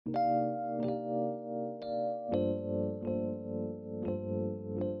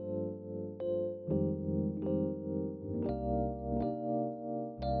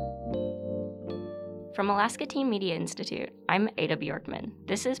From Alaska Team Media Institute, I'm Ada Bjorkman.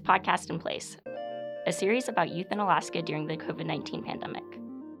 This is Podcast in Place, a series about youth in Alaska during the COVID-19 pandemic.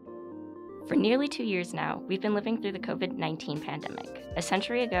 For nearly 2 years now, we've been living through the COVID-19 pandemic. A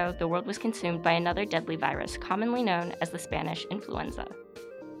century ago, the world was consumed by another deadly virus, commonly known as the Spanish influenza.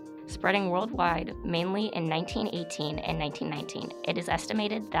 Spreading worldwide, mainly in 1918 and 1919, it is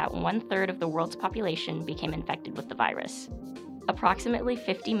estimated that 1/3 of the world's population became infected with the virus. Approximately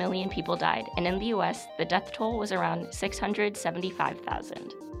 50 million people died, and in the US, the death toll was around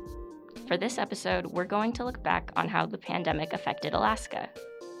 675,000. For this episode, we're going to look back on how the pandemic affected Alaska.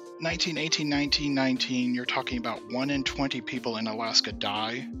 1918, 1919, you're talking about 1 in 20 people in Alaska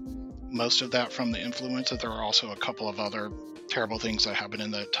die. Most of that from the influenza. There are also a couple of other terrible things that happened in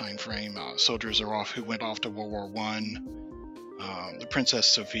that time frame. Soldiers who went off to World War I. The Princess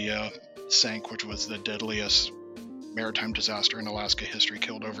Sophia sank, which was the deadliest maritime disaster in Alaska history,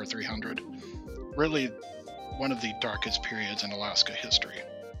 killed over 300. Really one of the darkest periods in Alaska history.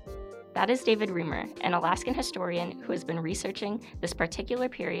 That is David Reamer, an Alaskan historian who has been researching this particular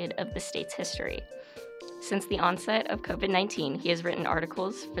period of the state's history. Since the onset of COVID-19, he has written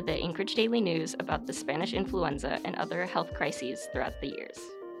articles for the Anchorage Daily News about the Spanish influenza and other health crises throughout the years.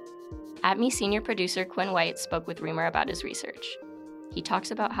 At Me senior producer Quinn White spoke with Reamer about his research. He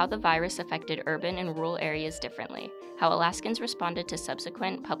talks about how the virus affected urban and rural areas differently, how Alaskans responded to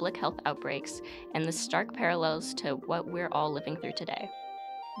subsequent public health outbreaks, and the stark parallels to what we're all living through today.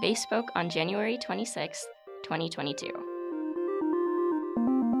 They spoke on January 26, 2022.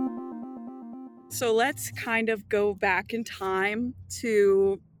 So let's kind of go back in time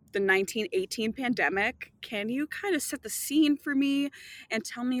to the 1918 pandemic. Can you kind of set the scene for me and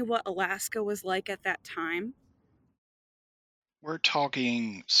tell me what Alaska was like at that time? We're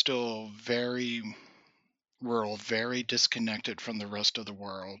talking still very rural, very disconnected from the rest of the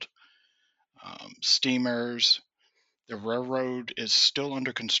world. Steamers, the railroad is still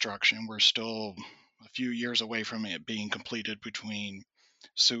under construction. We're still a few years away from it being completed between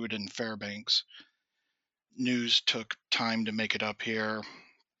Seward and Fairbanks. News took time to make it up here.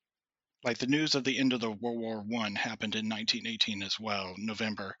 Like the news of the end of the World War I happened in 1918 as well,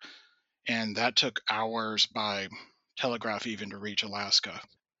 November, and that took hours by telegraph even to reach Alaska.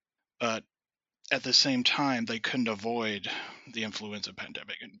 But at the same time, they couldn't avoid the influenza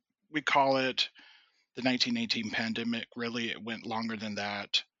pandemic. And we call it the 1918 pandemic. Really, it went longer than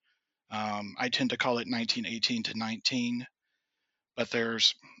that. I tend to call it 1918 to 19, but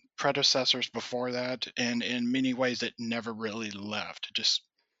there's predecessors before that, and in many ways it never really left. It just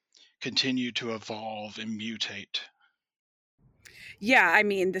continued to evolve and mutate. Yeah, I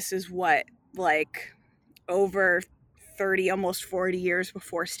mean, this is what, like over 30, almost 40 years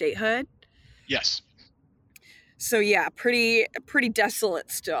before statehood. Yes. So yeah, pretty desolate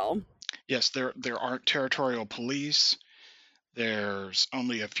still. Yes, there aren't territorial police. There's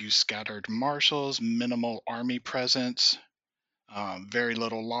only a few scattered marshals, minimal army presence, very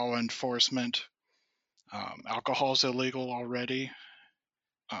little law enforcement. Alcohol's illegal already.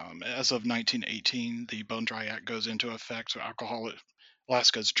 As of 1918, the Bone Dry Act goes into effect, so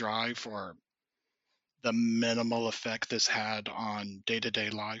Alaska's dry for the minimal effect this had on day-to-day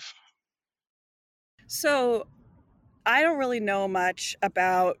life. So I don't really know much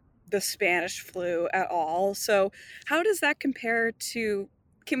about the Spanish flu at all. So how does that compare to,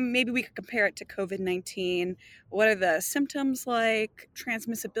 maybe we could compare it to COVID-19? What are the symptoms like,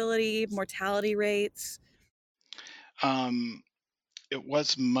 transmissibility, mortality rates? It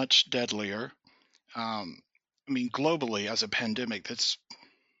was much deadlier. Globally, as a pandemic, that's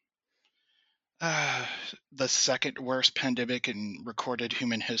the second worst pandemic in recorded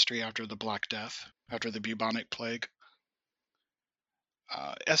human history after the Black Death, after the bubonic plague.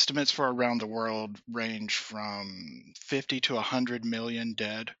 Estimates for around the world range from 50 to 100 million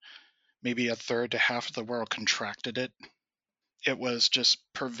dead. Maybe a third to half of the world contracted it. It was just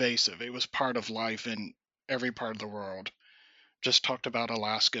pervasive. It was part of life in every part of the world. Just talked about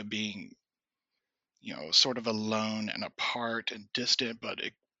Alaska being, sort of alone and apart and distant, but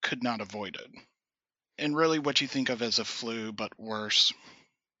it could not avoid it. And really what you think of as a flu, but worse.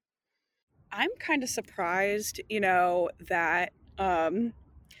 I'm kind of surprised, that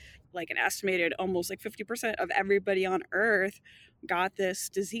like an estimated almost like 50% of everybody on Earth got this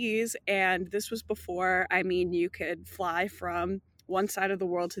disease. And this was before, you could fly from one side of the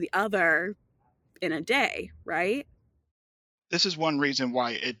world to the other in a day, right? This is one reason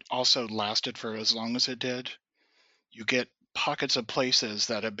why it also lasted for as long as it did. You get pockets of places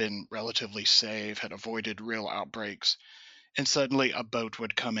that have been relatively safe, had avoided real outbreaks, and suddenly a boat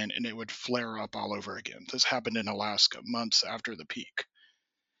would come in and it would flare up all over again. This happened in Alaska months after the peak.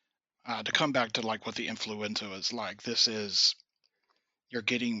 To come back to like what the influenza was like,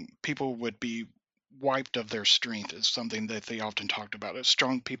 people would be wiped of their strength is something that they often talked about. As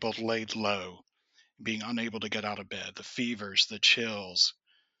strong people laid low, being unable to get out of bed, the fevers, the chills,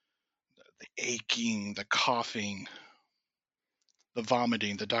 the aching, the coughing, the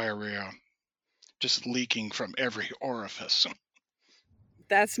vomiting, the diarrhea, just leaking from every orifice.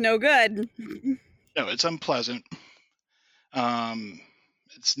 That's no good. No, it's unpleasant.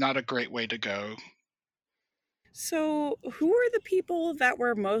 It's not a great way to go. So, who were the people that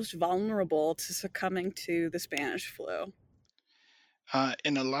were most vulnerable to succumbing to the Spanish flu?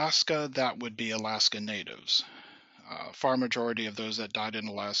 In Alaska, that would be Alaska natives. Far majority of those that died in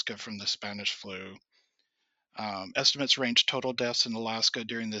Alaska from the Spanish flu. Estimates range total deaths in Alaska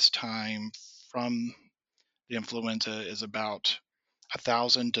during this time from the influenza is about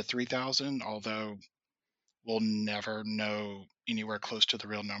 1,000 to 3,000, although we'll never know anywhere close to the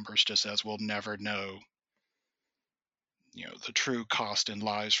real numbers, just as we'll never know, the true cost in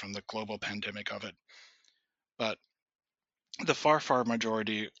lives from the global pandemic of it. But the far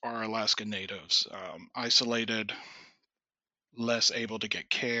majority are Alaska natives, isolated, less able to get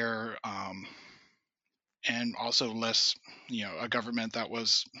care, and also less, a government that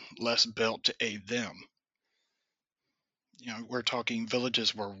was less built to aid them. We're talking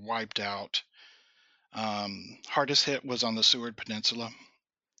villages were wiped out. Hardest hit was on the Seward Peninsula.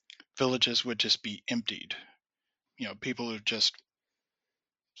 Villages would just be emptied. People who just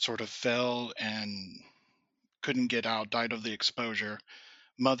sort of fell and couldn't get out, died of the exposure.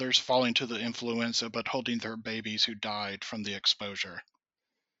 Mothers falling to the influenza but holding their babies who died from the exposure.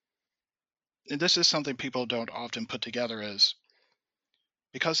 And this is something people don't often put together as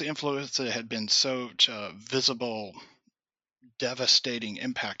because the influenza had been such a visible, devastating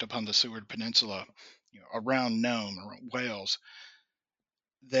impact upon the Seward Peninsula, around Nome, around Wales,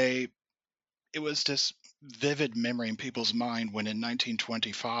 it was this vivid memory in people's mind when in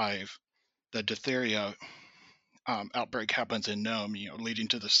 1925 the diphtheria outbreak happens in Nome, leading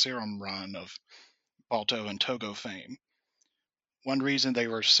to the serum run of Balto and Togo fame. One reason they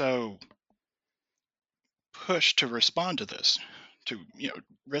were so pushed to respond to this, to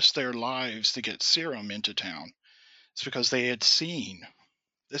risk their lives to get serum into town, is because they had seen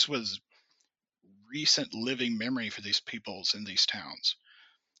this was recent living memory for these peoples in these towns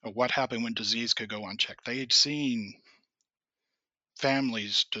of what happened when disease could go unchecked. They had seen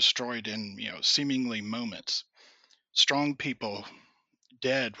families destroyed in seemingly moments, strong people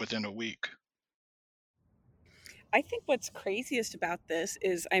dead within a week. I think what's craziest about this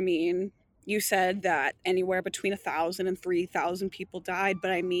is, I mean, you said that anywhere between 1,000 and 3,000 people died,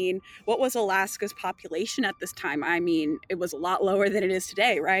 but I mean, what was Alaska's population at this time? I mean, it was a lot lower than it is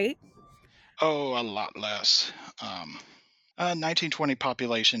today, right? Oh, a lot less. 1920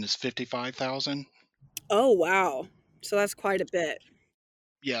 population is 55,000. Oh, wow. So that's quite a bit.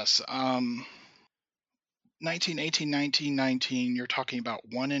 Yes. 1918, 1919, you're talking about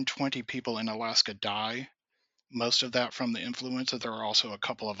 1 in 20 people in Alaska die. Most of that from the influenza. There are also a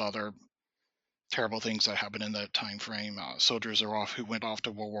couple of other terrible things that happened in that time frame. Soldiers who went off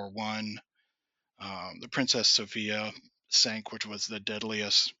to World War One. The Princess Sophia sank, which was the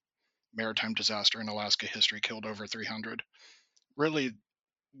deadliest maritime disaster in Alaska history, killed over 300. Really,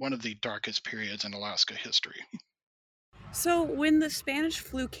 one of the darkest periods in Alaska history. So when the Spanish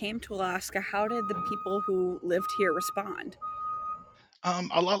flu came to Alaska, how did the people who lived here respond?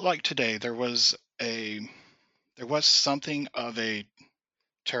 A lot like today, there was something of a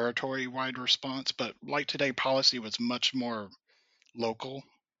territory-wide response, but like today, policy was much more local.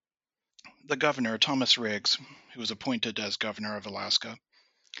 The governor, Thomas Riggs, who was appointed as governor of Alaska,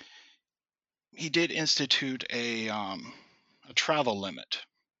 he did institute a travel limit.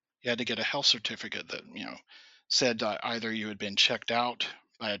 You had to get a health certificate that said either you had been checked out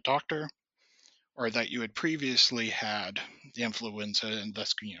by a doctor or that you had previously had the influenza and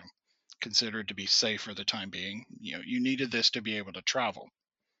thus considered to be safe for the time being. You needed this to be able to travel.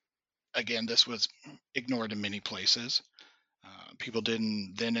 Again, this was ignored in many places. People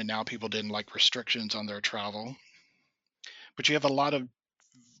didn't then, and now people didn't like restrictions on their travel. But you have a lot of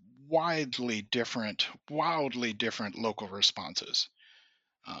wildly different local responses.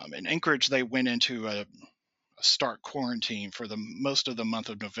 In Anchorage, they went into a stark quarantine for the most of the month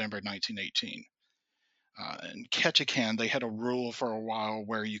of November 1918. In Ketchikan, they had a rule for a while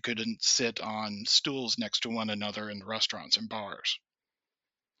where you couldn't sit on stools next to one another in restaurants and bars.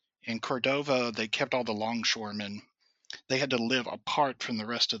 In Cordova, they kept all the longshoremen. They had to live apart from the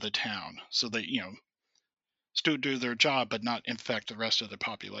rest of the town, so they, still do their job but not infect the rest of the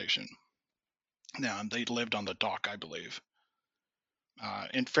population. Now, they lived on the dock, I believe.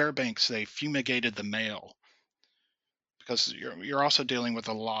 In Fairbanks, they fumigated the mail because you're also dealing with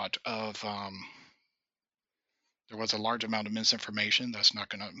a lot of there was a large amount of misinformation. That's not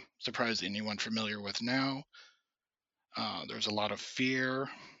going to surprise anyone familiar with now. There's a lot of fear.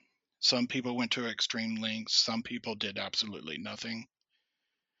 Some people went to extreme lengths. Some people did absolutely nothing.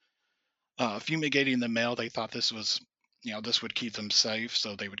 Fumigating the mail, they thought this was, this would keep them safe.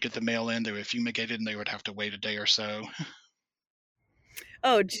 So they would get the mail in, they would fumigate it, and they would have to wait a day or so.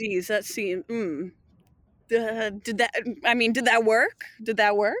 Oh, geez, that seemed. Did that? I mean, did that work? Did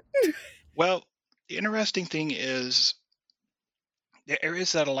that work? Well, the interesting thing is the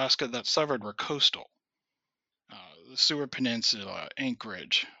areas that Alaska that suffered were coastal. The Seward Peninsula,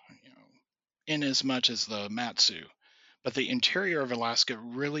 Anchorage, in as much as the Matsu. But the interior of Alaska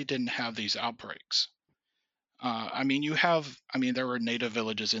really didn't have these outbreaks. There were native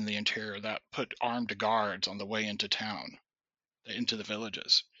villages in the interior that put armed guards on the way into town, into the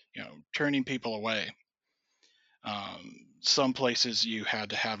villages, turning people away. Some places you had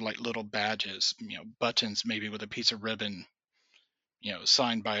to have like little badges, buttons maybe with a piece of ribbon,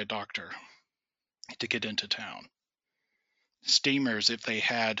 signed by a doctor to get into town. Steamers, if they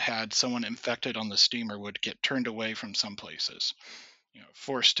had someone infected on the steamer, would get turned away from some places,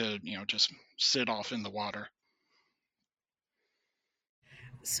 forced to, just sit off in the water.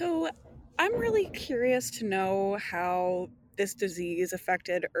 So, I'm really curious to know how this disease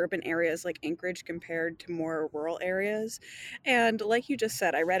affected urban areas like Anchorage compared to more rural areas. And like you just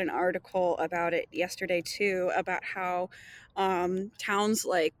said, I read an article about it yesterday too, about how towns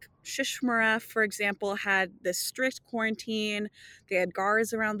like Shishmaref, for example, had this strict quarantine. They had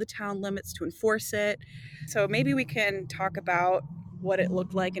guards around the town limits to enforce it. So maybe we can talk about what it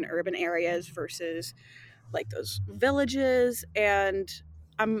looked like in urban areas versus like those villages, and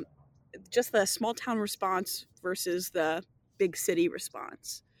just the small town response versus the big city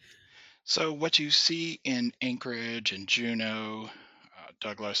response. So what you see in Anchorage and Juneau,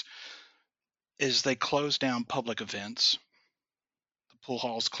 Douglas, is they close down public events. The pool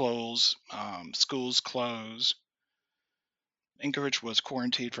halls close, schools close. Anchorage was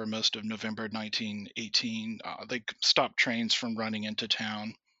quarantined for most of November 1918. They stopped trains from running into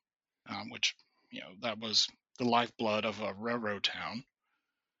town, which, that was the lifeblood of a railroad town.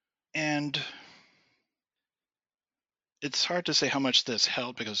 And it's hard to say how much this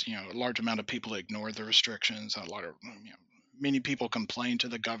helped because, a large amount of people ignored the restrictions. Many people complained to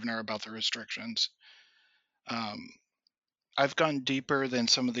the governor about the restrictions. I've gone deeper than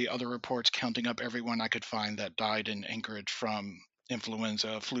some of the other reports, counting up everyone I could find that died in Anchorage from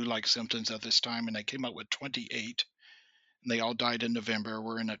influenza, flu-like symptoms at this time, and I came up with 28. And they all died in November.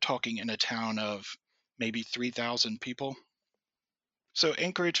 We're talking in a town of maybe 3,000 people. So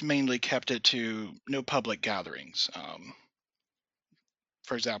Anchorage mainly kept it to no public gatherings.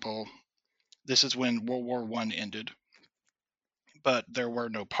 For example, this is when World War I ended, but there were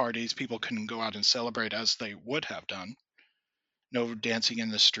no parties. People couldn't go out and celebrate as they would have done. No dancing in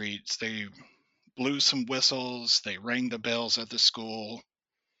the streets. They blew some whistles. They rang the bells at the school.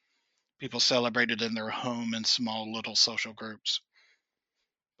 People celebrated in their home in small little social groups.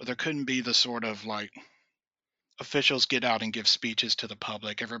 But there couldn't be the sort of like officials get out and give speeches to the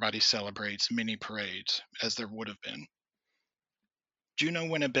public. Everybody celebrates mini parades as there would have been. Juneau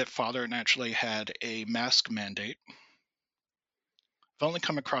went a bit farther and actually had a mask mandate. I've only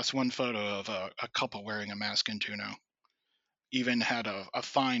come across one photo of a couple wearing a mask in Juneau. Even had a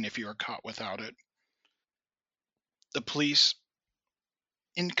fine if you were caught without it. The police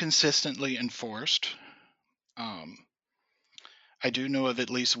inconsistently enforced. I do know of at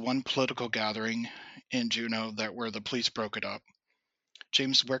least one political gathering in Juneau where the police broke it up.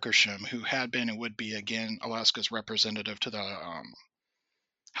 James Wickersham, who had been and would be again Alaska's representative to the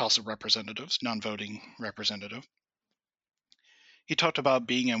House of Representatives, non-voting representative, he talked about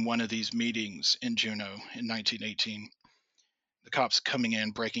being in one of these meetings in Juneau in 1918. The cops coming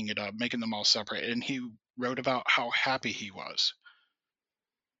in, breaking it up, making them all separate, and he wrote about how happy he was.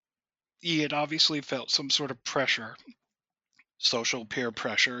 He had obviously felt some sort of pressure, social peer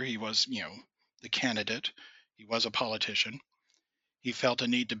pressure. He was, the candidate. He was a politician. He felt a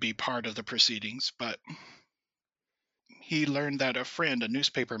need to be part of the proceedings, but he learned that a friend, a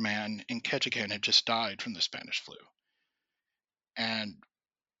newspaper man in Ketchikan, had just died from the Spanish flu. And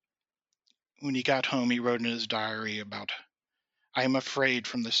when he got home, he wrote in his diary about, "I am afraid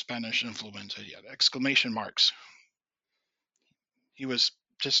from the Spanish influenza," yet exclamation marks. He was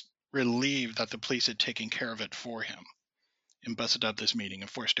just relieved that the police had taken care of it for him and busted up this meeting and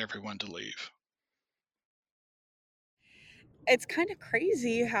forced everyone to leave. It's kind of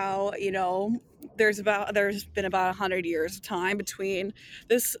crazy how, there's been about 100 years of time between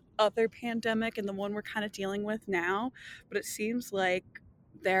this other pandemic and the one we're kind of dealing with now, but it seems like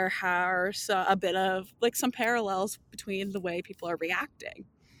there are a bit of like some parallels between the way people are reacting.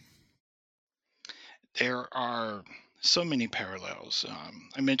 There are so many parallels.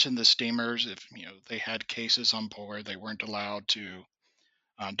 I mentioned the steamers. If they had cases on board, they weren't allowed to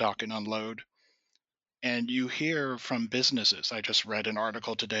dock and unload. And you hear from businesses. I just read an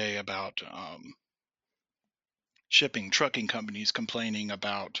article today about trucking companies complaining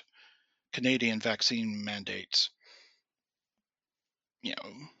about Canadian vaccine mandates, you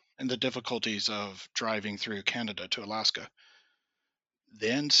know, and the difficulties of driving through Canada to Alaska.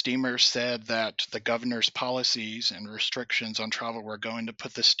 Then steamers said that the governor's policies and restrictions on travel were going to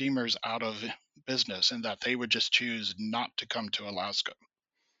put the steamers out of business and that they would just choose not to come to Alaska.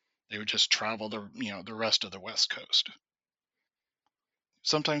 They would just travel the rest of the West Coast.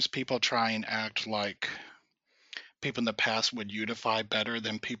 Sometimes people try and act like people in the past would unify better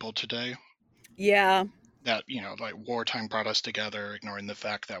than people today. Yeah. That, like wartime brought us together, ignoring the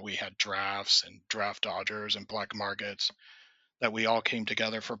fact that we had drafts and draft dodgers and black markets, that we all came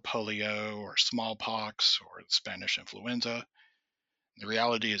together for polio or smallpox or Spanish influenza. The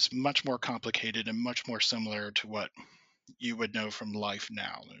reality is much more complicated and much more similar to what you would know from life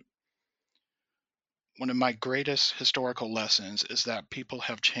now. One of my greatest historical lessons is that people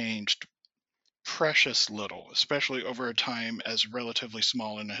have changed precious little, especially over a time as relatively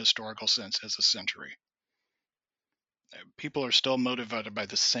small in a historical sense as a century. People are still motivated by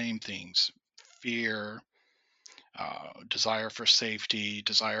the same things: fear, desire for safety,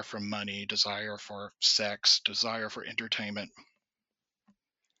 desire for money, desire for sex, desire for entertainment.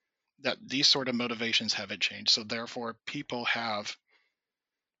 That these sort of motivations haven't changed. So therefore, people have,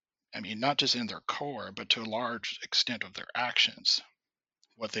 not just in their core, but to a large extent of their actions,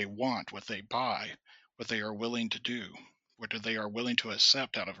 what they want, what they buy, what they are willing to do, what they are willing to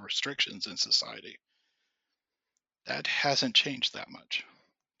accept out of restrictions in society. That hasn't changed that much.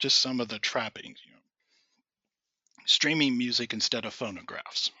 Just some of the trappings, streaming music instead of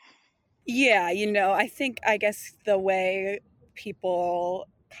phonographs. Yeah, I guess the way people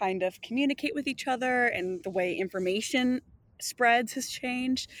kind of communicate with each other and the way information spreads has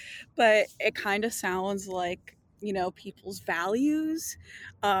changed, but it kind of sounds like, people's values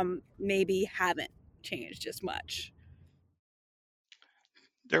maybe haven't changed as much.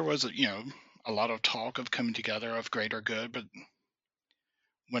 There was, a lot of talk of coming together of greater good, but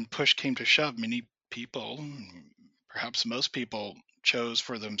when push came to shove, many people, perhaps most people, chose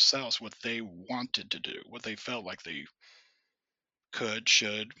for themselves what they wanted to do, what they felt like they could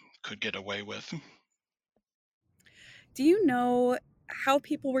get away with. Do you know how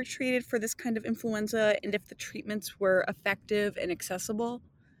people were treated for this kind of influenza and if the treatments were effective and accessible?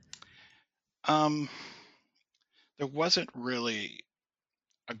 Um, there wasn't really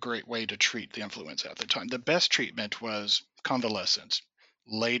a great way to treat the influenza at the time. The best treatment was convalescence.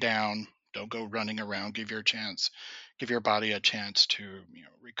 Lay down, don't go running around, give your body a chance to,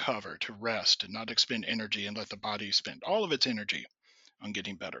 recover, to rest, and not expend energy and let the body spend all of its energy on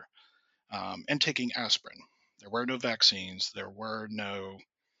getting better. And taking aspirin. There were no vaccines. There were no,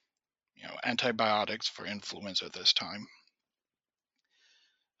 antibiotics for influenza at this time.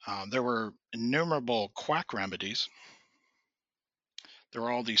 There were innumerable quack remedies. There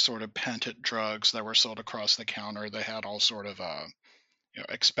were all these sort of patent drugs that were sold across the counter. They had all sort of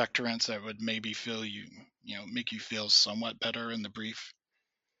expectorants that would maybe make you feel somewhat better in the brief.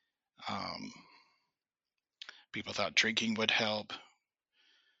 Um, People thought drinking would help.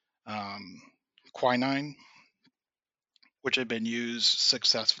 Quinine, which had been used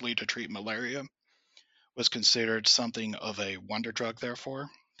successfully to treat malaria, was considered something of a wonder drug, therefore,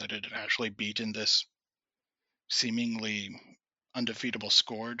 that it had actually beaten this seemingly undefeatable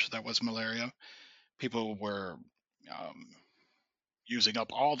scourge that was malaria. People were um, using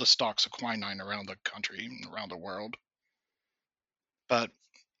up all the stocks of quinine around the country and around the world. But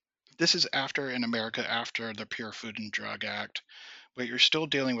this is in America, after the Pure Food and Drug Act, but you're still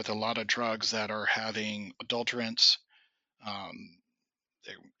dealing with a lot of drugs that are having adulterants. Um,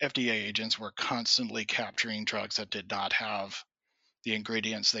 the FDA agents were constantly capturing drugs that did not have the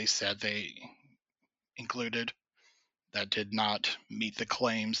ingredients they said they included, that did not meet the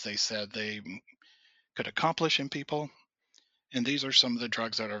claims they said they could accomplish in people. And these are some of the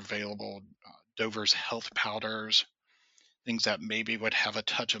drugs that are available: Dover's health powders, things that maybe would have a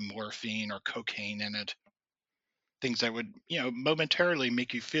touch of morphine or cocaine in it. things that would, momentarily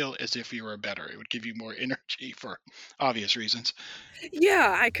make you feel as if you were better. It would give you more energy for obvious reasons.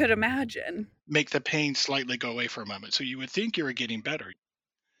 Yeah, I could imagine. Make the pain slightly go away for a moment. So you would think you were getting better,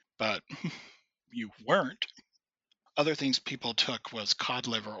 but you weren't. Other things people took was cod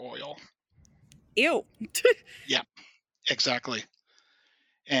liver oil. Ew. Yeah, exactly.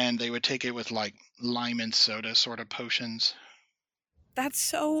 And they would take it with like lime and soda sort of potions. That's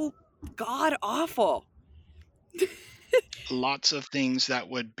so god awful. Lots of things that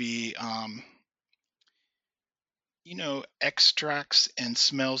would be, extracts and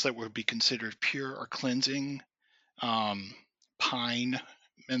smells that would be considered pure or cleansing. Um, pine,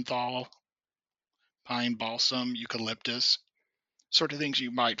 menthol, pine balsam, eucalyptus, sort of things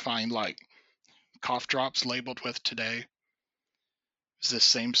you might find like cough drops labeled with today. It's the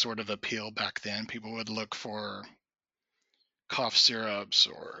same sort of appeal back then. People would look for cough syrups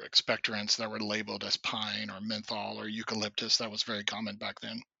or expectorants that were labeled as pine or menthol or eucalyptus. That was very common back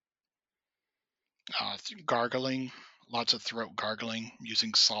then. Gargling, lots of throat gargling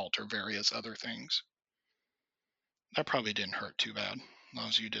using salt or various other things. That probably didn't hurt too bad, as long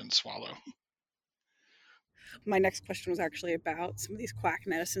as you didn't swallow. My next question was actually about some of these quack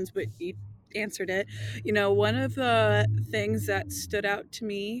medicines, but you answered it. One of the things that stood out to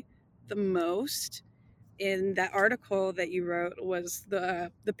me the most in that article that you wrote was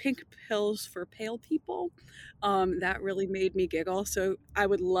the pink pills for pale people. That really made me giggle. So I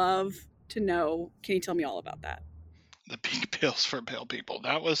would love to know. Can you tell me all about that? The pink pills for pale people.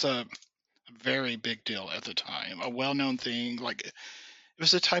 That was a very big deal at the time. A well-known thing. Like it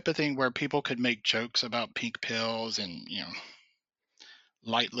was the type of thing where people could make jokes about pink pills and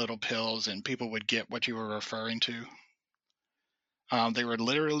light little pills, and people would get what you were referring to. They were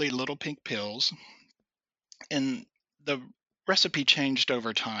literally little pink pills, and the recipe changed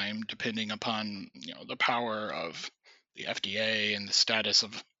over time depending upon the power of the FDA and the status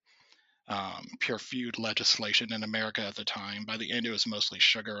of pure food legislation in America at the time. By the end, it was mostly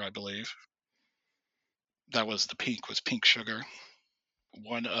sugar, I believe. That was pink sugar.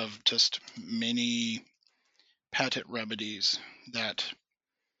 One of just many patent remedies that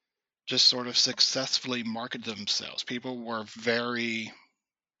just sort of successfully marketed themselves. People were very,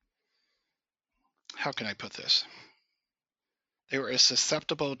 how can I put this? They were as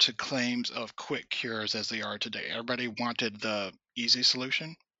susceptible to claims of quick cures as they are today. Everybody wanted the easy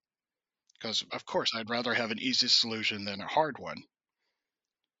solution because, of course, I'd rather have an easy solution than a hard one.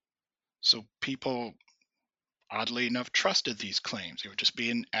 So people, oddly enough, trusted these claims. It would just be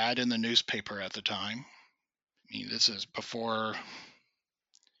an ad in the newspaper at the time. I mean, this is before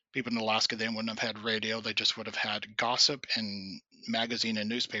people in Alaska then wouldn't have had radio. They just would have had gossip and magazine and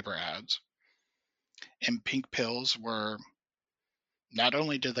newspaper ads. And pink pills were, not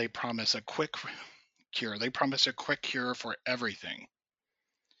only did they promise a quick cure, they promised a quick cure for everything.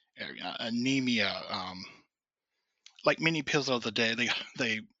 Anemia, like many pills of the day,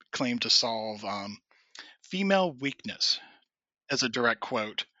 they claim to solve female weakness, as a direct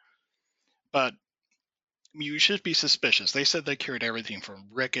quote. But you should be suspicious. They said they cured everything from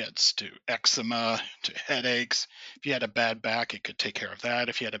rickets to eczema to headaches. If you had a bad back, it could take care of that.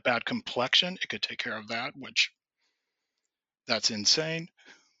 If you had a bad complexion, it could take care of that, which that's insane.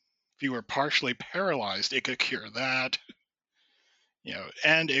 If you were partially paralyzed, it could cure that.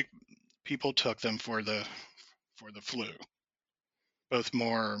 And people took them for the flu, both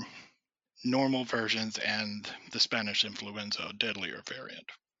more normal versions and the Spanish influenza deadlier variant.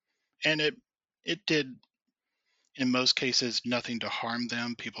 And it did, in most cases, nothing to harm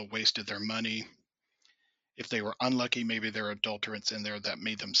them. People wasted their money. If they were unlucky, maybe there were adulterants in there that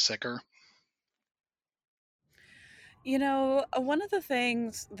made them sicker. One of the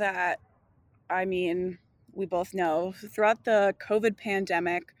things that, I mean, we both know throughout the COVID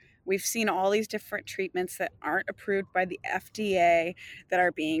pandemic, we've seen all these different treatments that aren't approved by the FDA that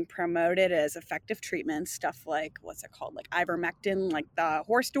are being promoted as effective treatments. Stuff like, what's it called? Like ivermectin, like the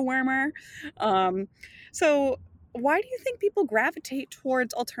horse dewormer. So, why do you think people gravitate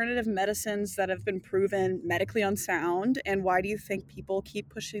towards alternative medicines that have been proven medically unsound? And why do you think people keep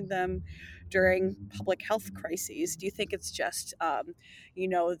pushing them during public health crises? Do you think it's just,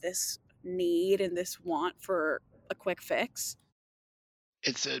 this need and this want for a quick fix?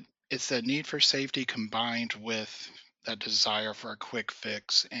 It's a need for safety combined with that desire for a quick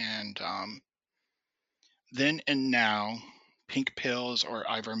fix, and then and now, pink pills or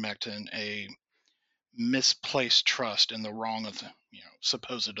ivermectin, a misplaced trust in the wrong of the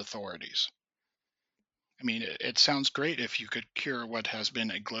supposed authorities. I mean, it sounds great if you could cure what has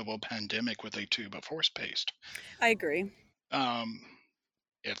been a global pandemic with a tube of horse paste. I agree.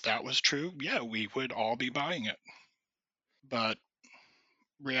 If that was true, yeah, we would all be buying it. But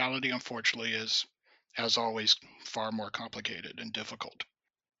reality, unfortunately, is, as always, far more complicated and difficult.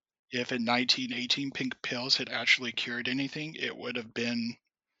 If in 1918 pink pills had actually cured anything, it would have been,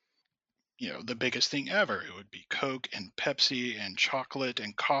 the biggest thing ever. It would be Coke and Pepsi and chocolate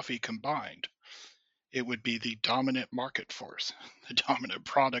and coffee combined. It would be the dominant market force, the dominant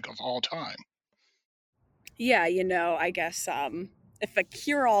product of all time. Yeah, I guess if a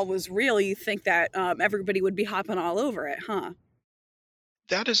cure-all was real, you think that everybody would be hopping all over it, huh?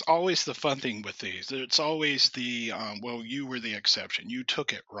 That is always the fun thing with these. It's always the, well, you were the exception. You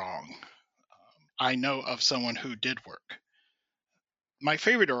took it wrong. I know of someone who did work. My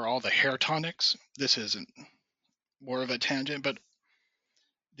favorite are all the hair tonics. This isn't more of a tangent, but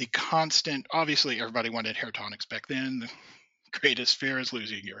the constant, obviously, everybody wanted hair tonics back then. The greatest fear is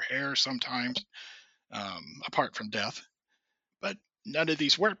losing your hair sometimes, apart from death. But none of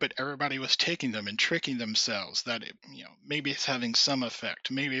these worked, but everybody was taking them and tricking themselves that maybe it's having some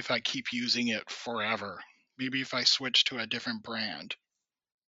effect. Maybe if I keep using it forever, maybe if I switch to a different brand.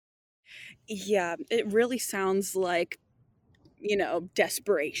 Yeah, it really sounds like,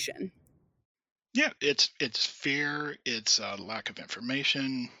 desperation. Yeah, it's fear, it's lack of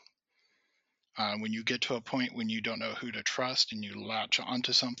information. When you get to a point when you don't know who to trust and you latch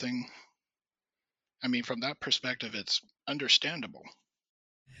onto something, I mean, from that perspective, it's understandable.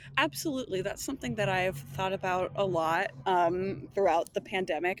 Absolutely. That's something that I've thought about a lot throughout the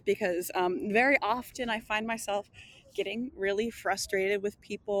pandemic because very often I find myself getting really frustrated with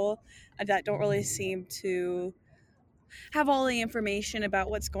people that don't really seem to have all the information about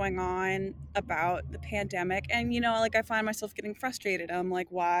what's going on about the pandemic. And, like I find myself getting frustrated. I'm like,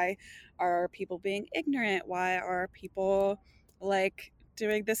 why are people being ignorant? Why are people like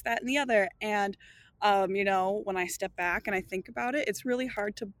doing this, that, and the other? And, when I step back and I think about it, it's really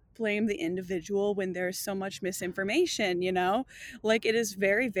hard to blame the individual when there's so much misinformation, Like it is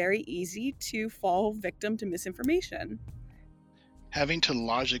very, very easy to fall victim to misinformation. Having to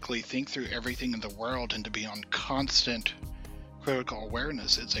logically think through everything in the world and to be on constant critical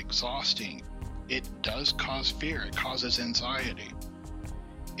awareness is exhausting. It does cause fear, it causes anxiety.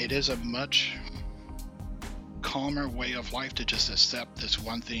 It is a much calmer way of life to just accept this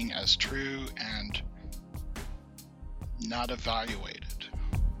one thing as true and not evaluate it.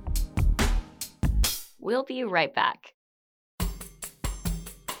 We'll be right back.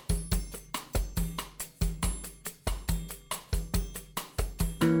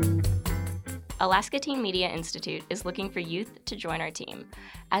 Alaska Teen Media Institute is looking for youth to join our team.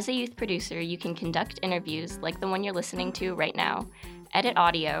 As a youth producer, you can conduct interviews like the one you're listening to right now, edit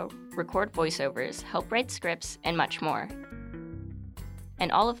audio, record voiceovers, help write scripts, and much more.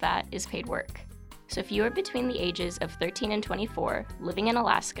 And all of that is paid work. So if you are between the ages of 13 and 24, living in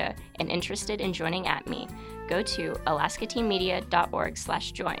Alaska, and interested in joining ATME, go to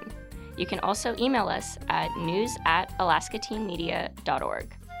alaskateenmedia.org/join. You can also email us at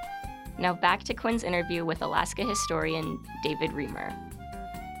news@alaskateenmedia.org. Now back to Quinn's interview with Alaska historian David Reamer.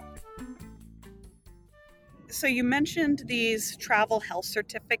 So you mentioned these travel health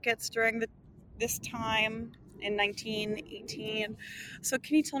certificates during this time in 1918. So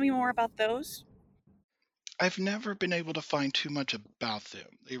can you tell me more about those? I've never been able to find too much about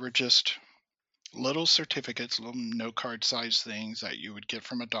them. They were just little certificates, little note card size things that you would get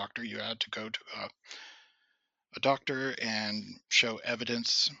from a doctor. You had to go to a doctor and show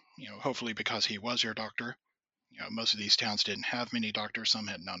evidence, hopefully because he was your doctor. Most of these towns didn't have many doctors, some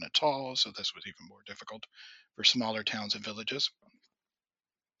had none at all, so this was even more difficult for smaller towns and villages.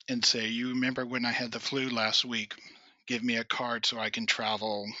 And say, you remember when I had the flu last week? Give me a card so I can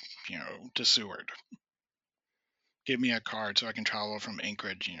travel, to Seward. Give me a card so I can travel from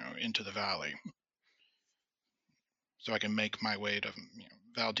Anchorage, into the valley. So I can make my way to,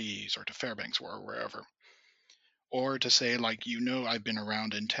 Valdez or to Fairbanks or wherever. Or to say, like, I've been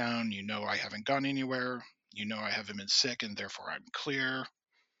around in town, I haven't gone anywhere, I haven't been sick, and therefore I'm clear.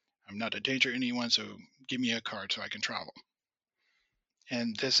 I'm not a danger to anyone, so give me a card so I can travel.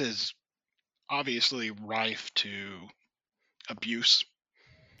 And this is obviously rife to abuse.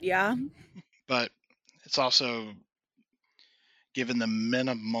 Yeah. But it's also, given the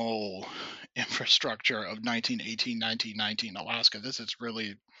minimal infrastructure of 1918, 1919 Alaska, this is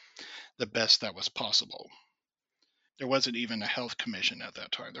really the best that was possible. There wasn't even a health commission at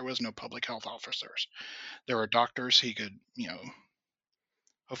that time. There was no public health officers. There were doctors he could,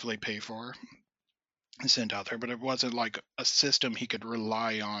 hopefully pay for and send out there, but it wasn't like a system he could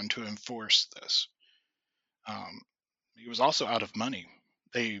rely on to enforce this. He was also out of money.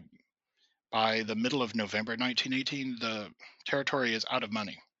 By the middle of November 1918, the territory is out of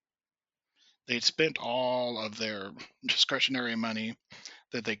money. They'd spent all of their discretionary money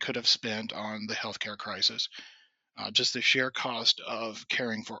that they could have spent on the healthcare crisis. Just the sheer cost of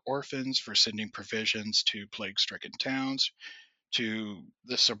caring for orphans, for sending provisions to plague stricken towns, to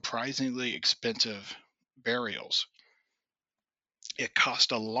the surprisingly expensive burials. It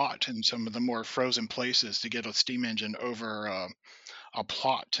cost a lot in some of the more frozen places to get a steam engine over a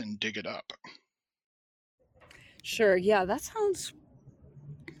plot and dig it up. Sure, yeah, that sounds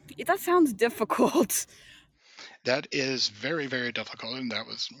difficult. That is very, very difficult, and that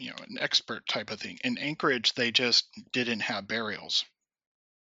was, an expert type of thing. In Anchorage, they just didn't have burials.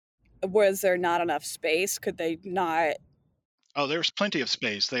 Was there not enough space? Could they not? Oh, there was plenty of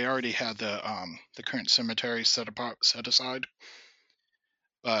space. They already had the current cemetery set aside,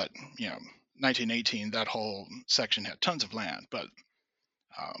 but 1918, that whole section had tons of land. But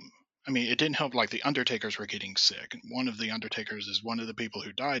I mean, it didn't help. Like the undertakers were getting sick. One of the undertakers is one of the people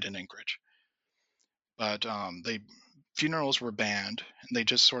who died in Anchorage. But they funerals were banned, and they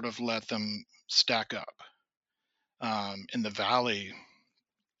just sort of let them stack up. In the valley,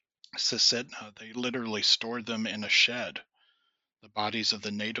 Susitna, they literally stored them in a shed, the bodies of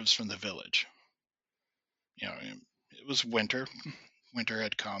the natives from the village. It was winter. Winter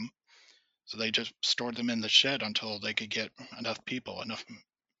had come, so they just stored them in the shed until they could get enough people, enough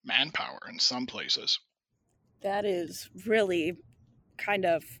manpower in some places. That is really kind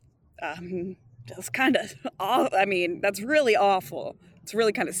of, that's kind of, I mean, that's really awful. It's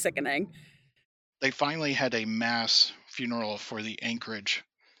really kind of sickening. They finally had a mass funeral for the Anchorage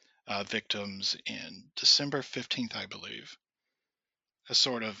victims in December 15th, I believe. A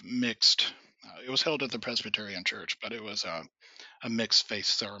sort of mixed, it was held at the Presbyterian Church, but it was a mixed faith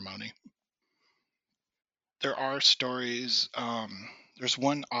ceremony. There are stories. There's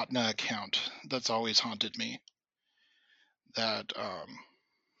one Atna account that's always haunted me. That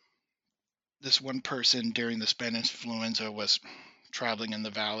this one person during the Spanish influenza was traveling in the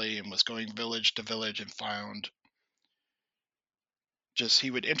valley and was going village to village and found just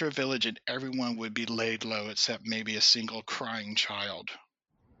he would enter a village and everyone would be laid low except maybe a single crying child.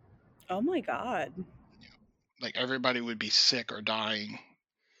 Oh my God. Like everybody would be sick or dying.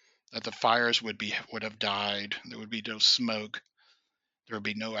 That the fires would have died. There would be no smoke. There would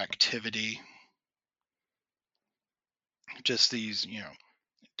be no activity. Just these,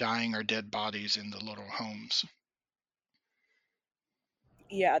 dying or dead bodies in the little homes.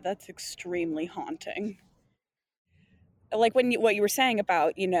 Yeah, that's extremely haunting. Like what you were saying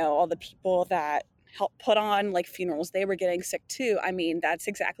about, all the people that help put on like funerals, they were getting sick too. I mean, that's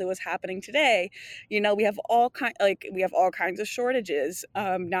exactly what's happening today. We have all kinds of shortages,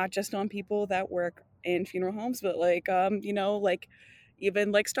 not just on people that work in funeral homes, but like like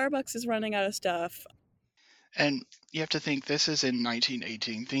even like Starbucks is running out of stuff. And you have to think this is in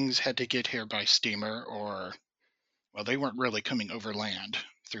 1918. Things had to get here by steamer or, well, they weren't really coming overland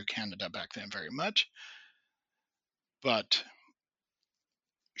through Canada back then very much. But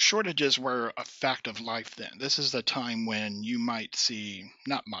shortages were a fact of life then. This is the time when you might see,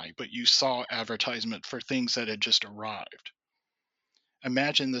 not might, but you saw advertisement for things that had just arrived.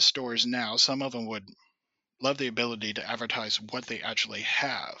 Imagine the stores now, some of them would love the ability to advertise what they actually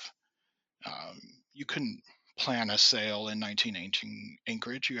have. You couldn't plan a sale in 1918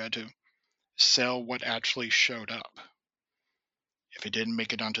 Anchorage. You had to sell what actually showed up. If it didn't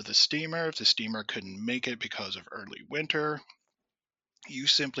make it onto the steamer, if the steamer couldn't make it because of early winter, you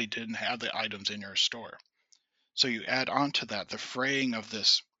simply didn't have the items in your store. So you add on to that the fraying of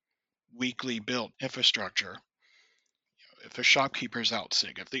this weakly built infrastructure. If a shopkeeper's out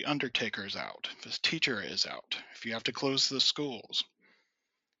sick, if the undertaker's out, if a teacher is out, if you have to close the schools,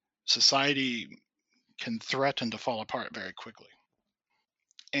 society can threaten to fall apart very quickly.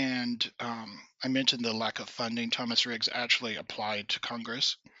 And I mentioned the lack of funding. Thomas Riggs actually applied to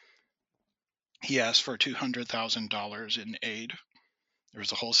Congress. He asked for $200,000 in aid. There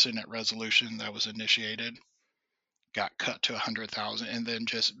was a whole Senate resolution that was initiated, got cut to 100,000, and then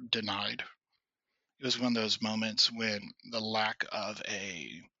just denied. It was one of those moments when the lack of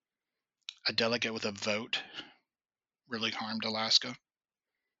a delegate with a vote really harmed Alaska,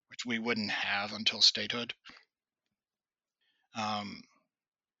 which we wouldn't have until statehood.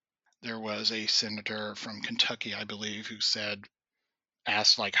 There was a senator from Kentucky, I believe, who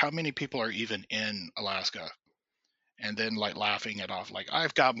asked like, how many people are even in Alaska? And then like laughing it off, like,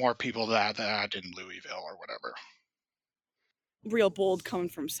 I've got more people than that in Louisville or whatever. Real bold coming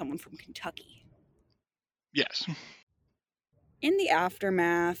from someone from Kentucky. Yes. In the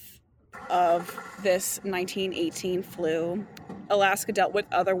aftermath of this 1918 flu, Alaska dealt with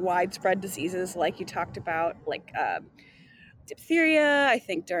other widespread diseases like you talked about, like diphtheria, I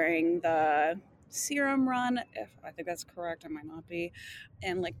think during the serum run, if I think that's correct, I might not be,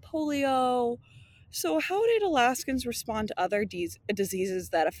 and like polio. So, how did Alaskans respond to other diseases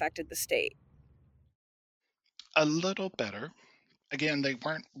that affected the state? A little better. Again, they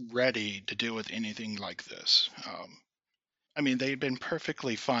weren't ready to deal with anything like this. I mean, they'd been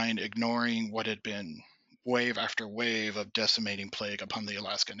perfectly fine ignoring what had been wave after wave of decimating plague upon the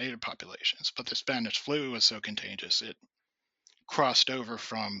Alaska Native populations, but the Spanish flu was so contagious it crossed over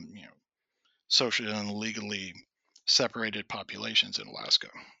from socially and legally separated populations in Alaska.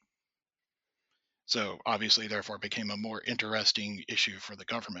 So obviously, therefore, became a more interesting issue for the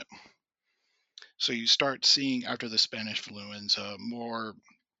government. So you start seeing after the Spanish influenza more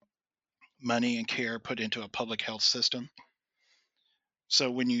money and care put into a public health system. So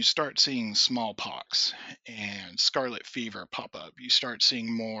when you start seeing smallpox and scarlet fever pop up, you start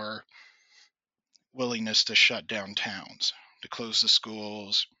seeing more willingness to shut down towns, to close the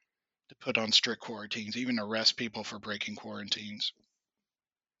schools, to put on strict quarantines, even arrest people for breaking quarantines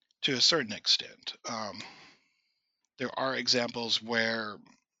to a certain extent. There are examples where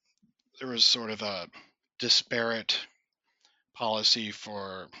there was sort of a disparate policy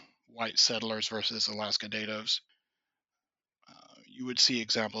for white settlers versus Alaska natives. You would see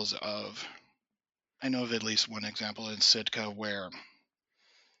examples of, I know of at least one example in Sitka where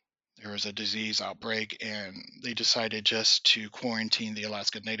there was a disease outbreak and they decided just to quarantine the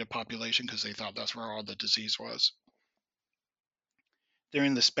Alaska Native population because they thought that's where all the disease was.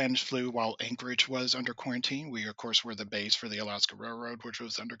 During the Spanish flu, while Anchorage was under quarantine, we of course were the base for the Alaska Railroad, which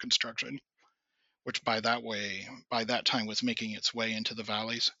was under construction, which by that time was making its way into the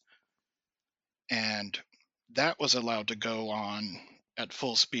valleys. And that was allowed to go on at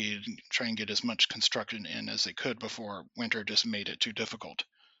full speed, try and get as much construction in as they could before winter just made it too difficult.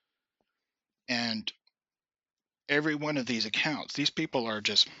 And every one of these accounts, these people are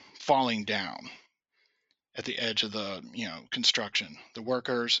just falling down at the edge of the construction. The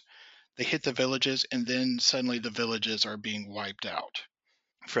workers, they hit the villages, and then suddenly the villages are being wiped out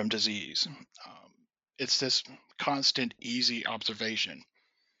from disease. It's this constant, easy observation.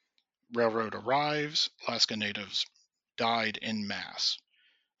 Railroad arrives, Alaska Natives died en masse.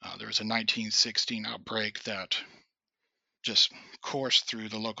 There was a 1916 outbreak that just coursed through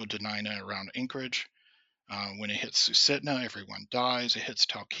the local Dena'ina around Anchorage. When it hits Susitna, everyone dies. It hits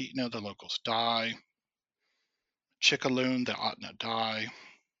Talkeetna, the locals die. Chickaloon, the Ahtna die.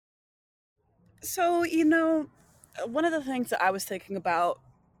 So, one of the things that I was thinking about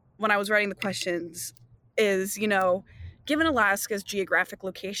when I was writing the questions is, given Alaska's geographic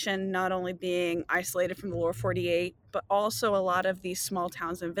location, not only being isolated from the lower 48, but also a lot of these small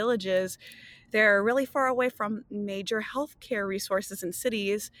towns and villages, they're really far away from major healthcare resources in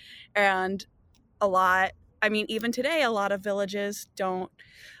cities. And a lot, I mean, even today, a lot of villages don't,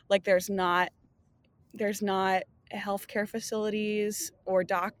 like, there's not healthcare facilities or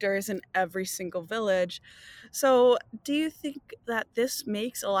doctors in every single village. So, do you think that this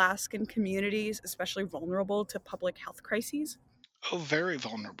makes Alaskan communities especially vulnerable to public health crises? Oh, very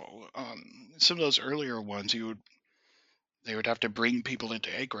vulnerable. Some of those earlier ones, they would have to bring people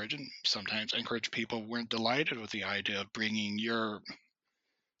into Anchorage, and sometimes Anchorage people weren't delighted with the idea of bringing your,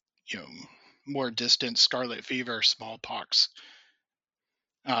 you know, more distant scarlet fever, smallpox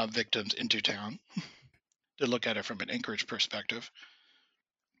victims into town to look at it from an Anchorage perspective.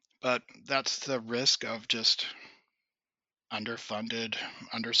 But that's the risk of just underfunded,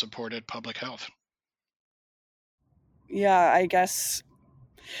 undersupported public health. Yeah, I guess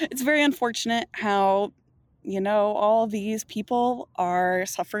it's very unfortunate how, all these people are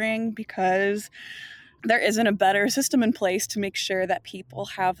suffering because there isn't a better system in place to make sure that people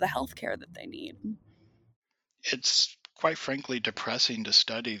have the health care that they need. It's quite frankly depressing to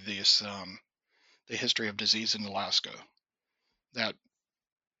study the history of disease in Alaska. That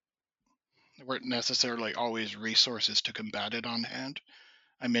there weren't necessarily always resources to combat it on hand.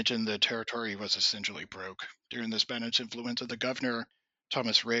 I mentioned the territory was essentially broke during the Spanish influenza. The governor,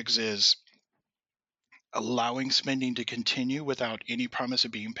 Thomas Riggs, is allowing spending to continue without any promise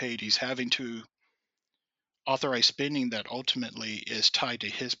of being paid. He's having to authorize spending that ultimately is tied to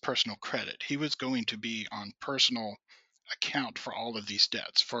his personal credit. He was going to be on personal account for all of these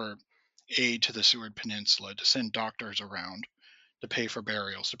debts, for aid to the Seward Peninsula, to send doctors around, to pay for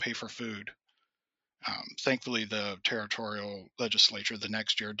burials, to pay for food. Thankfully, the territorial legislature the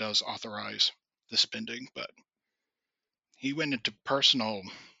next year does authorize the spending, but he went into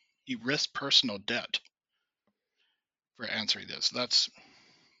he risked personal debt for answering this. That's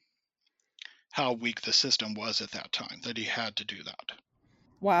how weak the system was at that time, that he had to do that.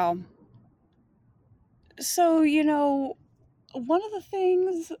 Wow. So, one of the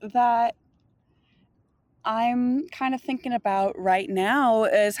things that I'm kind of thinking about right now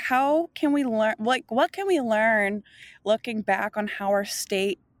is how can we learn, like, what can we learn looking back on how our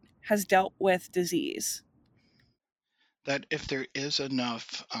state has dealt with disease? That if there is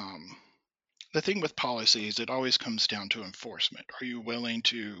enough, the thing with policies, it always comes down to enforcement. Are you willing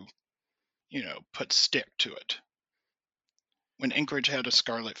to, put stick to it? When Anchorage had a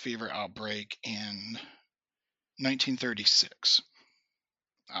scarlet fever outbreak in 1936,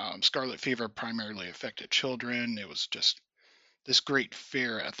 scarlet fever primarily affected children. It was just this great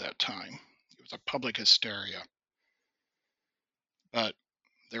fear at that time. It was a public hysteria. But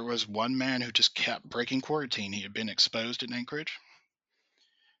there was one man who just kept breaking quarantine. He had been exposed in Anchorage,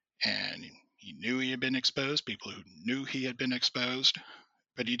 and he knew he had been exposed, people who knew he had been exposed,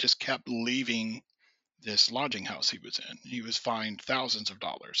 but he just kept leaving this lodging house he was in. He was fined thousands of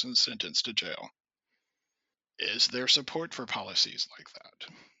dollars and sentenced to jail. Is there support for policies like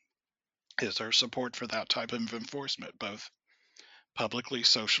that? Is there support for that type of enforcement, both publicly,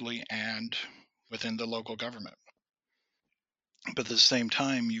 socially, and within the local government? But at the same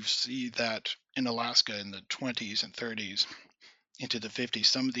time, you see that in Alaska in the 20s and 30s into the 50s,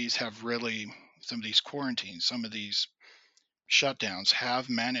 some of these quarantines, some of these shutdowns have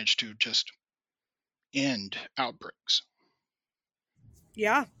managed to just end outbreaks.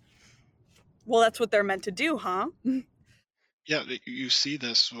 Yeah. Well, that's what they're meant to do, huh? Yeah, you see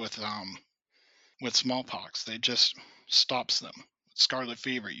this with smallpox. They just stops them. With scarlet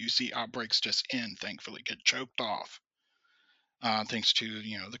fever, you see outbreaks just end, thankfully, get choked off, thanks to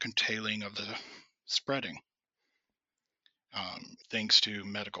the containing of the spreading, thanks to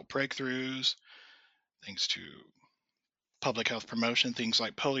medical breakthroughs, thanks to public health promotion. Things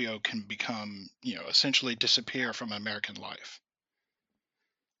like polio can become, essentially disappear from American life.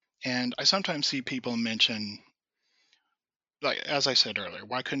 And I sometimes see people mention, like, as I said earlier,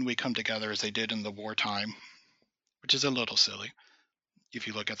 why couldn't we come together as they did in the wartime? Which is a little silly if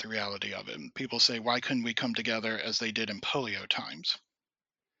you look at the reality of it. People say, why couldn't we come together as they did in polio times?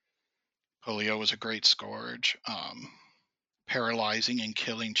 Polio was a great scourge, paralyzing and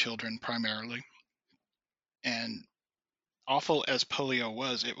killing children primarily. And awful as polio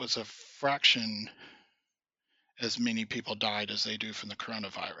was, it was a fraction as many people died as they do from the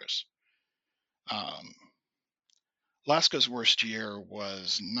coronavirus. Alaska's worst year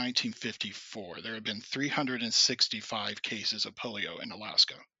was 1954. There had been 365 cases of polio in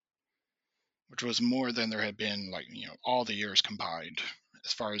Alaska, which was more than there had been, all the years combined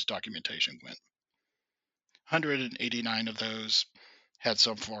as far as documentation went. 189 of those had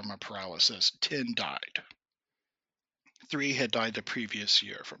some form of paralysis. 10 died. 3 had died the previous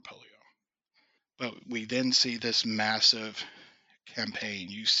year from polio. But we then see this massive campaign.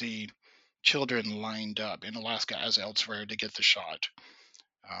 You see children lined up in Alaska as elsewhere to get the shot,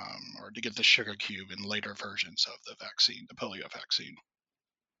 or to get the sugar cube in later versions of the vaccine, the polio vaccine.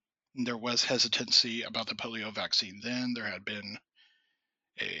 There was hesitancy about the polio vaccine then. There had been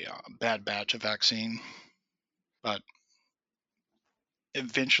a bad batch of vaccine, but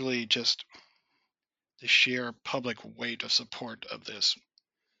eventually just the sheer public weight of support of this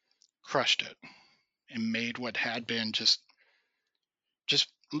crushed it and made what had been just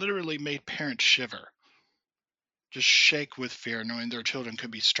literally made parents shiver, just shake with fear, knowing their children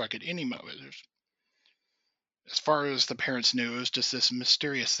could be struck at any moment. As far as the parents knew, it was just this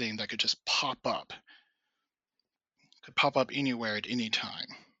mysterious thing that could just pop up anywhere at any time.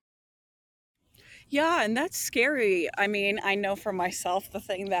 Yeah, and that's scary. I mean, I know for myself the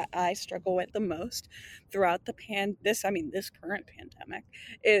thing that I struggle with the most throughout this current pandemic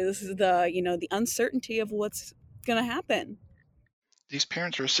is the uncertainty of what's going to happen. These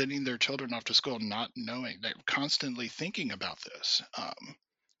parents are sending their children off to school not knowing. They're constantly thinking about this.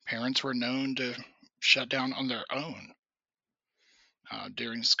 Parents were known to shut down on their own.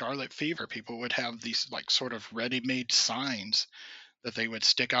 During scarlet fever, people would have these sort of ready-made signs that they would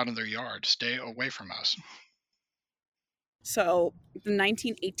stick out in their yard. Stay away from us. So the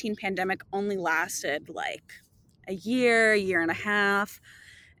 1918 pandemic only lasted a year and a half,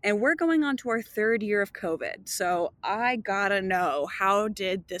 and we're going on to our third year of COVID. So I gotta know, how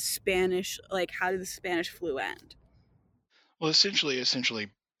did the Spanish flu end? Well, essentially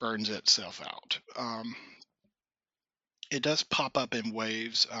burns itself out. It does pop up in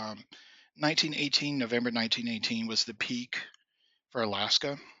waves. 1918, November 1918 was the peak for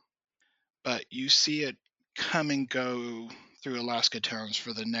Alaska, but you see it come and go through Alaska towns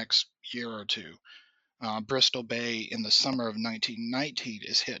for the next year or two. Bristol Bay in the summer of 1919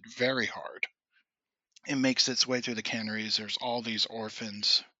 is hit very hard. It makes its way through the canneries. There's all these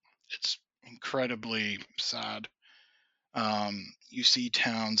orphans. It's incredibly sad. You see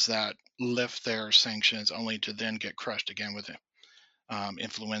towns that lift their sanctions only to then get crushed again with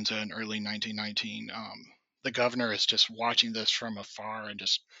influenza in early 1919. The governor is just watching this from afar and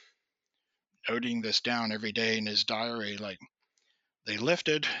just noting this down every day in his diary. Like, they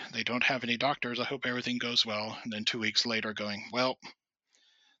lifted, they don't have any doctors. I hope everything goes well. And then 2 weeks later, going, well,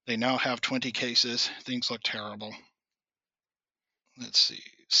 they now have 20 cases. Things look terrible. Let's see.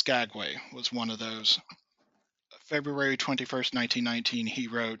 Skagway was one of those. February 21st, 1919, he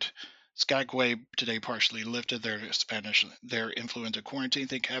wrote, Skagway today partially lifted their influenza quarantine.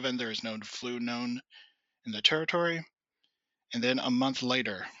 Thank heaven there is no flu known in the territory. And then a month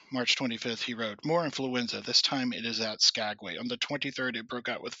later, March 25th, he wrote, more influenza. This time it is at Skagway. On the 23rd, it broke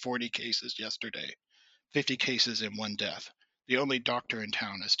out with 40 cases yesterday, 50 cases and 1 death. The only doctor in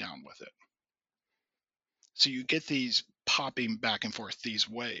town is down with it. So you get these popping back and forth, these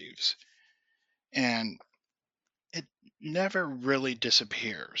waves, and it never really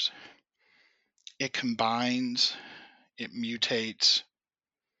disappears. It combines, it mutates,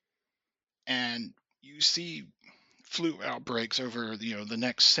 and you see flu outbreaks over the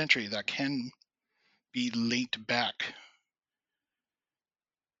next century that can be linked back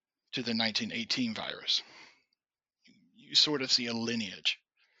to the 1918 virus. You sort of see a lineage.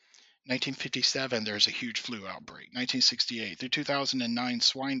 1957, there's a huge flu outbreak. 1968 through 2009,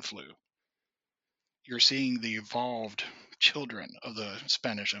 swine flu. You're seeing the evolved children of the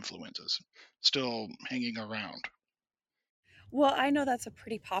Spanish influenzas still hanging around. Well, I know that's a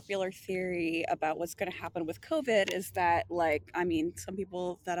pretty popular theory about what's going to happen with COVID is that, like, I mean, some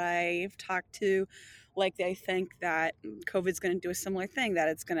people that I've talked to, like, they think that COVID's going to do a similar thing, that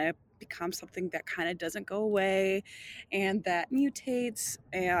it's going to become something that kind of doesn't go away and that mutates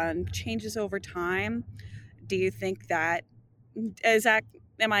and changes over time. Do you think that, is that,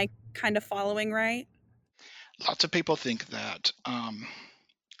 am I kind of following right? Lots of people think that.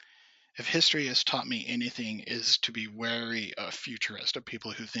 If history has taught me anything, is to be wary of futurists, of people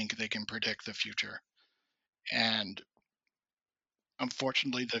who think they can predict the future. And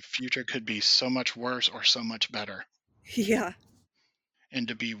unfortunately, the future could be so much worse or so much better. Yeah. And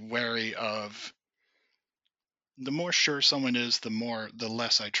to be wary of, the more sure someone is, the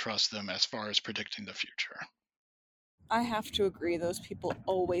less I trust them as far as predicting the future. I have to agree, those people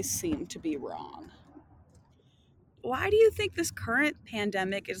always seem to be wrong. Why do you think this current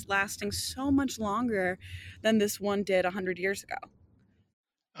pandemic is lasting so much longer than this one did 100 years ago?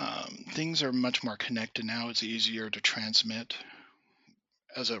 Things are much more connected now. It's easier to transmit.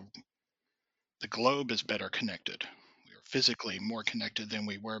 The globe is better connected. We are physically more connected than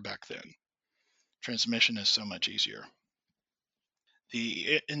we were back then. Transmission is so much easier.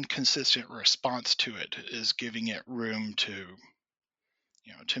 The inconsistent response to it is giving it room to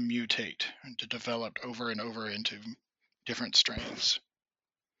mutate and to develop over and over into different strains.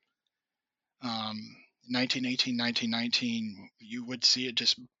 1918, 1919, you would see it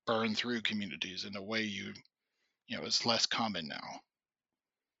just burn through communities in a way is less common now.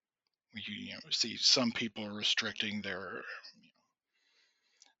 You see some people restricting their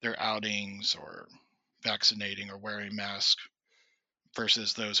outings or vaccinating or wearing masks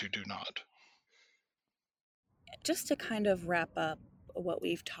versus those who do not. Just to kind of wrap up what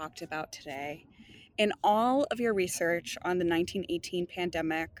we've talked about today, in all of your research on the 1918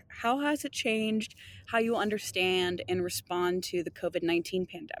 pandemic, how has it changed how you understand and respond to the COVID-19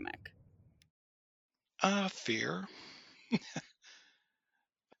 pandemic? Fear.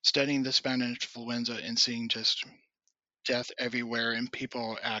 Studying the Spanish influenza and seeing just death everywhere and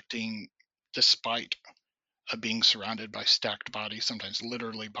people acting despite being surrounded by stacked bodies, sometimes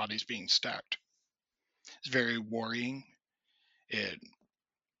literally bodies being stacked. It's very worrying. It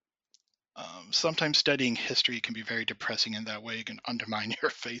sometimes studying history can be very depressing in that way. It can undermine your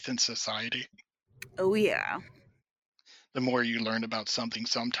faith in society. Oh, yeah. The more you learn about something,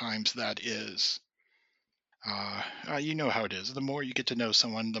 sometimes that is, you know how it is. The more you get to know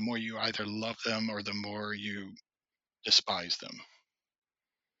someone, the more you either love them or the more you despise them.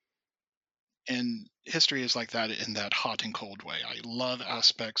 And history is like that in that hot and cold way. I love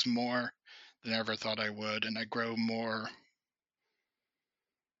aspects more than I ever thought I would, and I grow more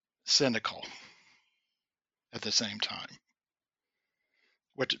cynical at the same time,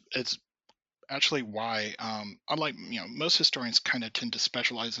 which is actually why, unlike most historians, kind of tend to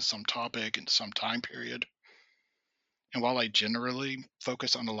specialize in some topic and some time period. And while I generally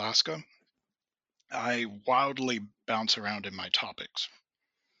focus on Alaska, I wildly bounce around in my topics,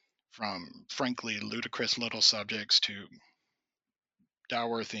 from frankly ludicrous little subjects to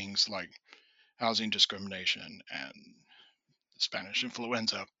dour things like housing discrimination and the Spanish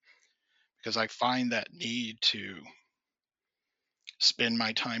influenza, because I find that need to spend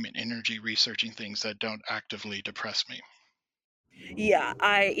my time and energy researching things that don't actively depress me. Yeah,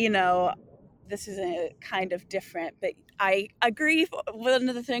 this is a kind of different, but I agree. One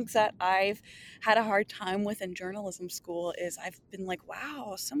of the things that I've had a hard time with in journalism school is I've been like,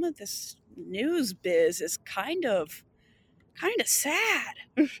 wow, some of this news biz is kind of sad.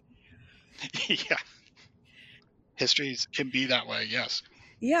 Yeah. History can be that way, yes.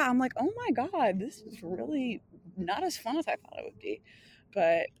 Yeah, I'm like, oh my God, this is really not as fun as I thought it would be.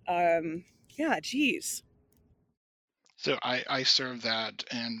 But yeah, geez. So I serve that,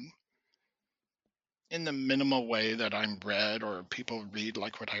 and in the minimal way that I'm read or people read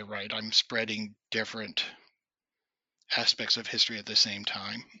like what I write, I'm spreading different aspects of history at the same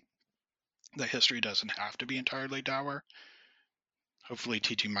time. The history doesn't have to be entirely dour. Hopefully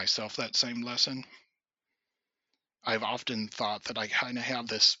teaching myself that same lesson. I've often thought that I kind of have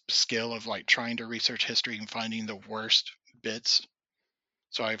this skill of like trying to research history and finding the worst bits.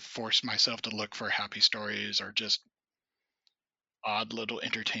 So I've forced myself to look for happy stories or just odd little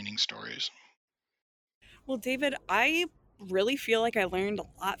entertaining stories. Well, David, I really feel like I learned a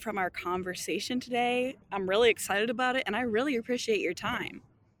lot from our conversation today. I'm really excited about it, and I really appreciate your time.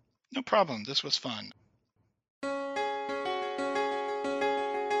 No problem. This was fun.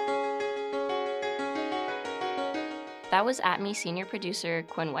 That was ATME senior producer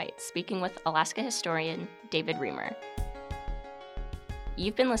Quinn White speaking with Alaska historian David Reamer.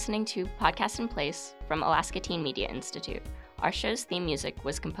 You've been listening to Podcast in Place from Alaska Teen Media Institute. Our show's theme music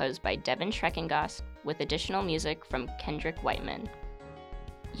was composed by Devin Schreckengoss with additional music from Kendrick Whiteman.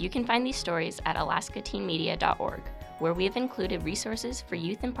 You can find these stories at alaskateenmedia.org, where we have included resources for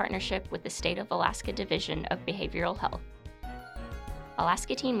youth in partnership with the State of Alaska Division of Behavioral Health.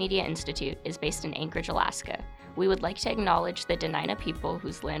 Alaska Teen Media Institute is based in Anchorage, Alaska. We would like to acknowledge the Dena'ina people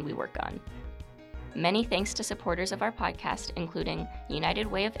whose land we work on. Many thanks to supporters of our podcast, including United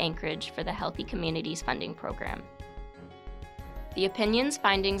Way of Anchorage for the Healthy Communities Funding Program. The opinions,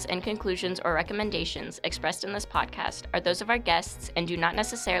 findings, and conclusions or recommendations expressed in this podcast are those of our guests and do not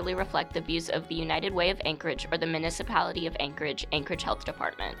necessarily reflect the views of the United Way of Anchorage or the Municipality of Anchorage, Anchorage Health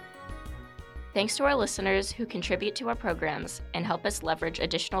Department. Thanks to our listeners who contribute to our programs and help us leverage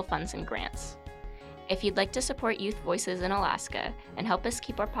additional funds and grants. If you'd like to support Youth Voices in Alaska and help us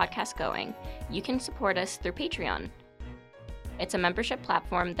keep our podcast going, you can support us through Patreon. It's a membership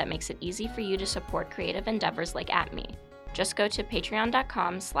platform that makes it easy for you to support creative endeavors like ATME. Just go to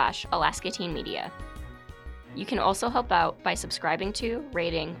patreon.com/AlaskaTeenMedia. You can also help out by subscribing to,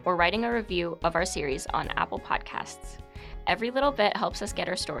 rating, or writing a review of our series on Apple Podcasts. Every little bit helps us get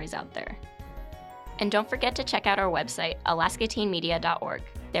our stories out there. And don't forget to check out our website, alaskateenmedia.org.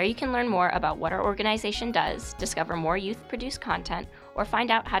 There you can learn more about what our organization does, discover more youth-produced content, or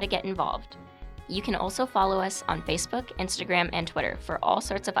find out how to get involved. You can also follow us on Facebook, Instagram, and Twitter for all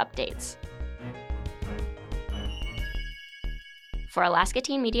sorts of updates. For Alaska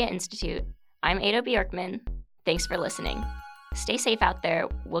Teen Media Institute, I'm Ada Bjorkman. Thanks for listening. Stay safe out there.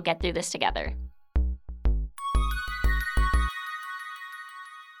 We'll get through this together.